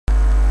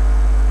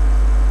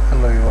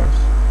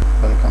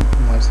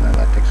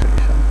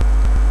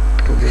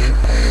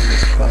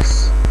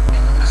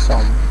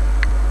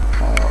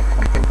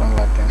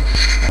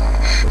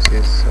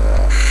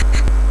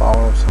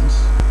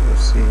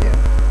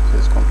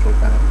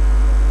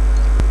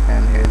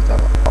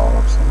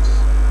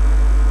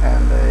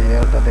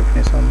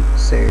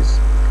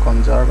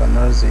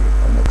energy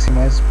or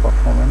maximize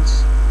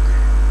performance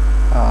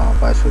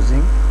by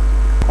choosing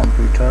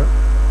computer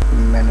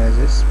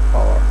manages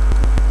power.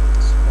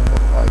 So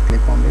I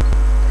click on it,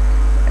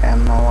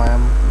 and now I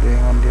am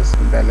doing on this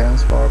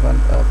balance power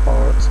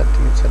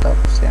setting setup,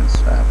 since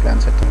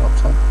plan setting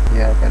option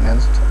here,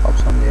 balanced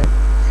option here,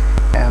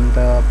 and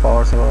the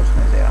power saver option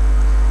is here.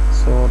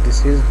 So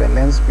this is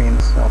balance,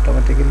 means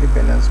automatically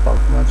balance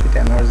performance with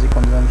energy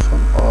consumption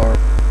or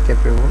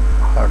capable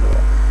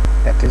hardware.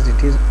 That is,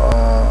 it is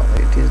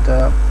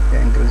the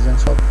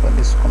intelligence of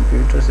this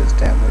computer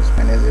system which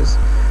manages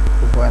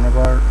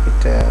whenever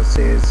it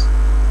says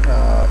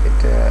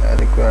it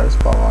requires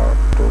power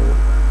to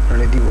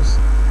reduce,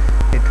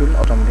 it will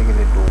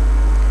automatically do.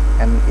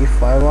 And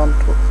if I want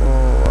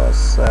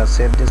to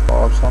set these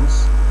power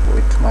options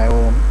with my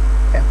own,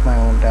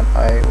 then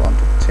I want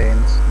to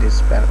change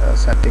these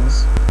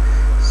settings,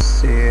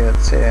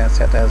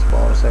 set as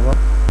power saver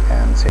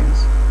and change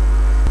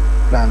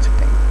plan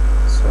setting.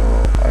 So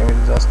I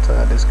will just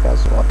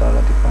discuss what are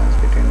the difference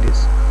between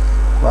this,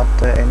 but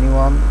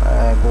anyone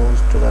goes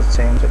to the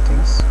same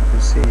settings. You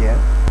see here,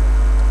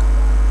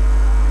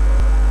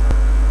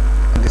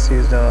 this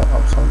is the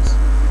options.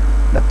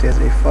 That is,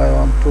 if I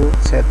want to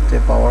set the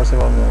power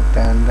saver mode,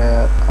 then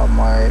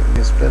my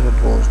display would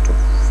goes to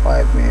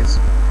 5 minutes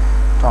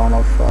turn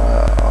off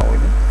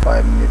within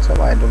 5 minutes of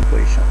idle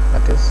position.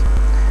 That is,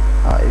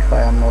 if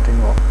I am not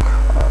in work,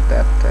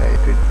 that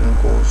it will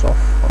goes off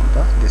on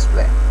the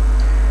display.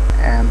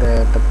 And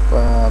the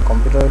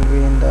computer will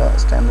be in the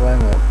standby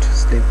mode,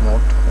 sleep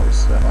mode,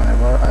 which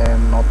whenever I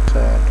am not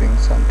doing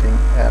something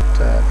at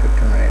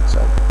 15 minutes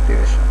of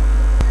duration.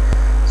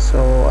 So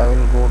I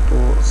will go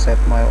to set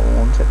my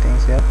own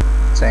settings here,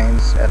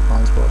 change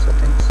advanced power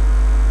settings,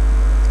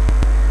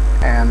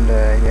 and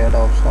here the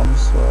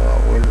options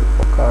will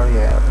occur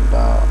here.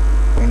 The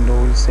window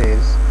will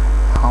says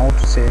how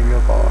to save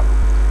your power.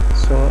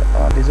 So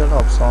these are the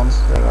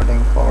options regarding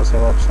power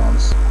save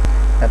options.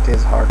 That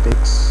is hard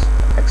disks,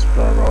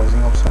 explore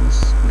browsing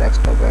options,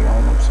 desktop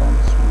background options,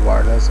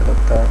 wireless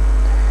adapter,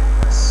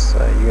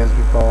 USB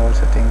power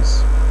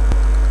settings,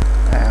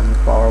 and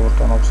power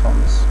button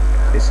options,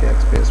 PC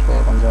express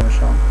power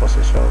consumption,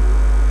 processor,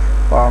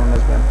 power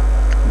management,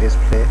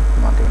 display,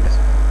 multimedia.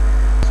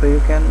 So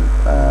you can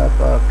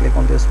click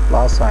on this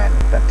plus sign.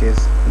 That is,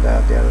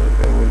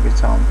 there will be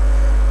some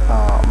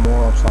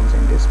more options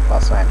in this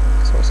plus sign.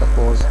 So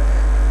suppose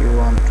you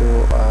want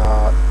to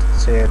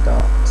say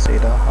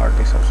the hard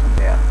disk option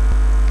there.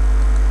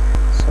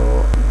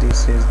 So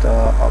this is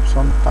the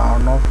option,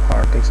 turn off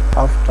hard disk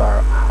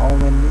after how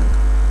many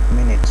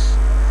minutes.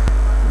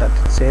 That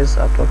it says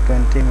after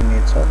 20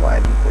 minutes of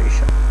idle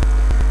position.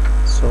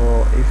 So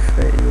if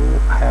you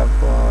have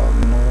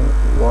no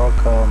work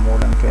more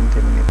than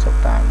 20 minutes of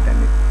time, then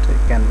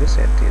it can be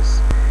set this.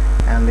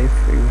 And if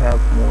you have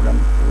more than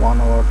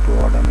 1 hour, 2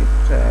 hour, then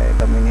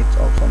the minutes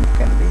option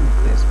can be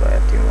increased by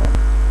at your own.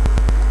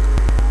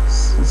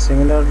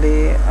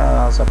 Similarly,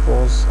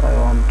 suppose I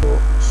want to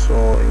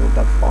show you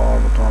the power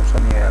button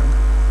option here.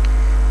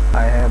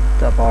 I have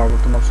the power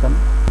button option,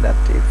 that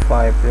if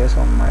I press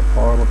on my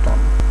power button,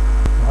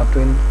 what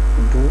will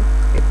do?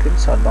 It will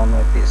shut down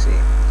my PC.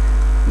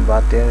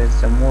 But there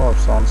is more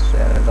options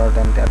other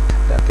than that.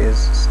 That is,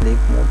 sleep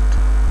mode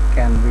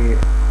can be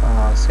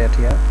set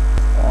here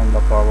on the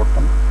power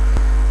button.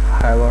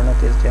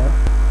 Hibernate is there.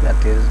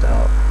 That is,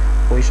 the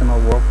position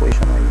of work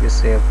position will be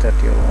saved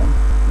at your own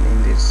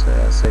in this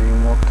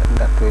saving mode, and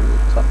that will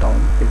shut down.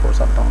 Before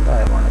shutdown, the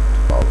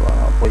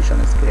hibernate position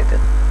is created.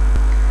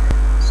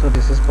 So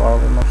this is power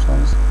button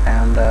options,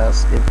 and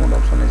sleep mode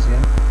option is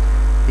here.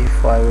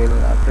 If I will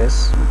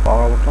press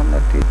power button,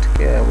 that it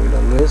will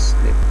always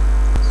sleep.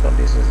 So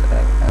this is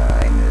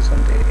in reason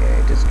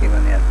it is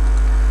given here.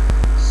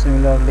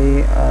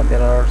 Similarly,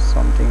 there are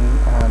something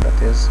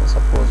that is,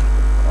 suppose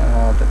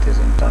that is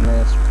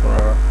Internet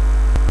Explorer.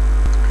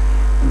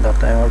 The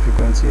timer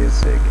frequency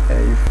is,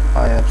 if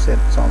I have set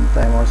some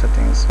timer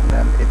settings,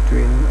 then it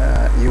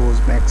will use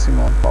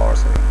maximum power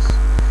savings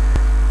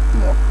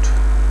mode.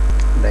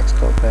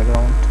 Desktop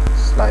background,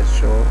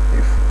 slideshow,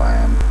 if I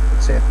am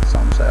set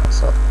some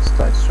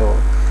slideshow,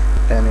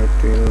 then it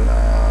will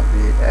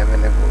be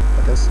available,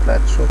 but the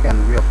slideshow can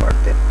be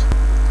averted.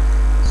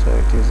 So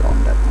it is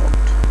on that mode.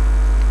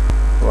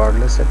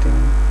 Wireless setting,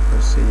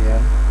 you see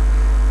here,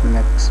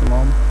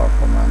 maximum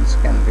performance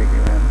can be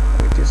given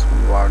with this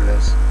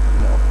wireless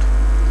mode.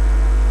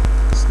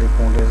 Sleep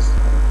mode is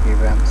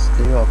given,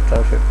 sleep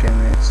after 15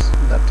 minutes.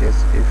 That is,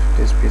 if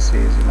this PC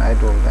is in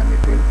idle, then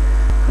it will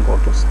go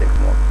to sleep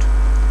mode.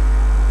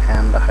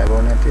 And the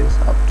hibernate is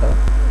after,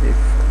 if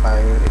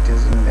it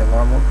is in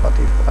never mode, but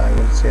if I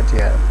will set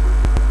here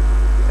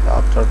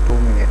after 2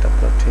 minutes,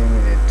 after 3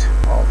 minutes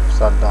of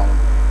shutdown,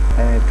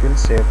 then it will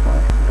save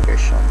my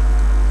location.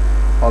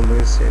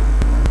 Always save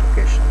my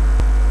location.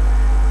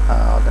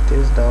 That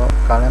is the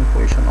current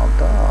position of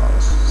the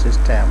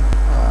system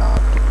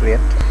to create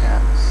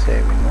and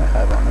save in my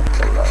hibernate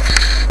folder.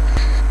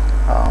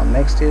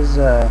 Next is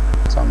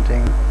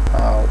something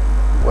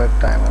web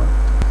timer.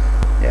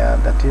 Yeah,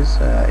 that is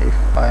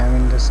if I am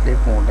in the sleep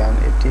mode and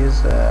it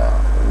is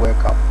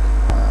wake up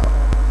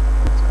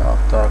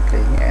after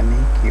clicking any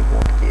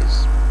keyboard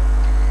keys.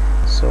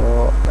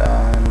 So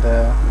and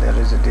there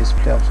is a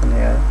display option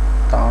here.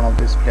 Turn off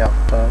display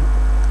after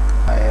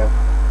I have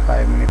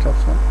 5-minute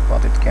option,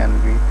 but it can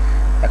be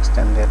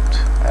extended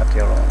at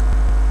your own.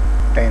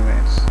 10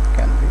 minutes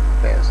can be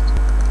placed.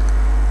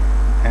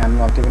 And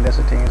multimedia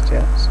setting is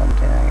there.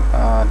 Something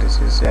this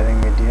is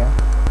sharing media.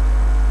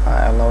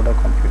 I allow the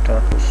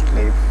computer to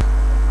sleep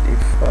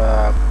if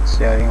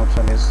sharing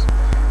option is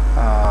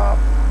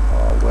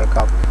wake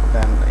up,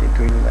 then it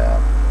will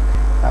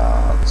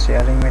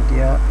sharing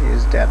media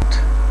is that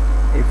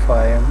if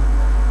I am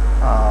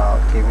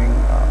giving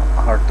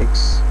hard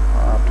disks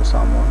to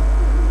someone,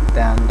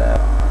 then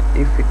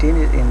if it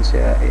is in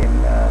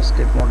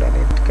sleep mode, then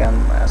it can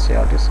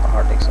share this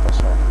hard disk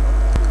also.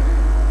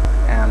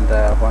 And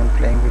when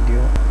playing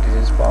video,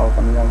 this is power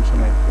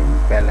consumption will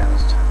be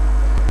balanced.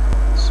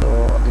 So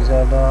these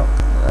are the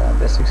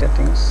basic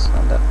settings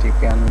that you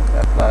can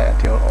apply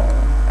at your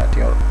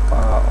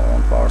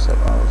own power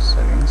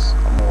savings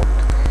mode.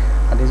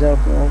 And these are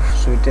more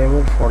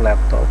suitable for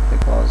laptop,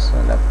 because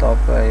laptop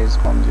is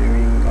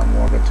consuming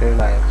more battery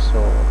life,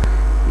 so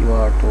you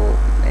are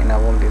to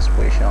enable this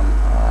position.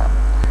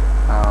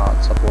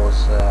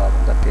 Suppose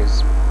that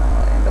is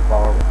in the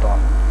power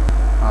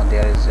button,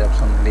 there is the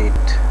option lead,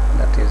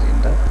 that is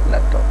in the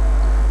laptop,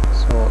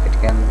 so it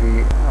can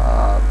be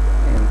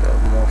in the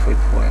more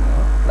fitful in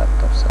your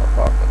laptop's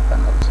power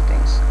panel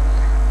settings.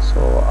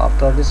 So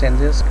after the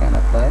changes can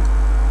apply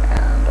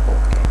and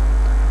okay.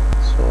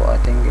 So I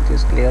think it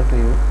is clear to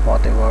you.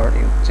 Whatever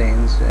you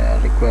change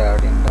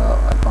required in the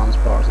advanced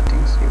power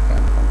settings, you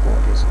can go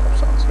these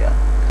options here.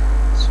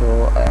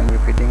 So I am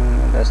repeating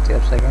the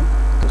steps again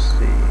to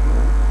see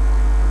you.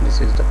 This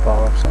is the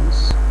power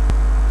options.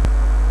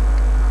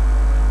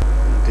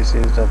 This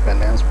is the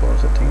balance power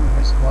setting,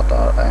 is what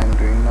I am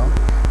doing now.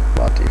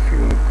 But if you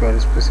require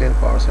special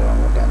power saver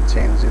mode, then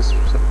change this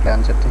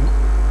plan setting,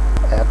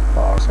 add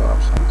power saver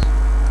options,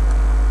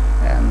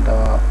 and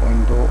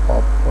window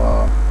of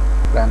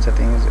plan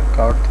setting is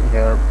occurred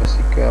here.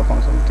 Basic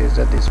function is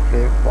the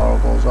display power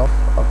goes off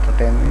after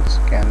 10 minutes.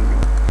 Can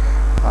you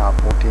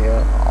put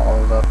here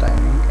all the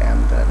timing,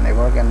 and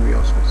never can be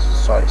also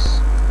choice.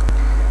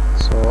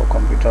 So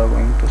computer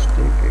going to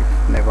sleep,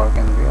 if never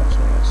can be also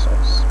a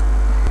choice.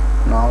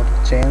 Now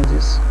to change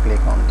this,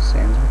 click on the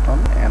change button,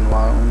 and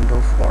one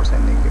window for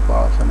sending the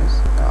power option is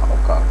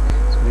occurred.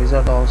 So these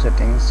are the all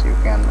settings you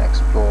can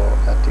explore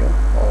at your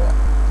own.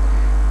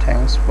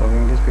 Thanks for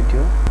viewing this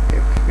video.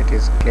 If it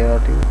is clear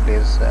to you,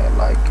 please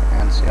like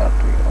and share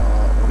to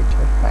with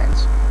your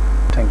friends.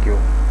 Thank you.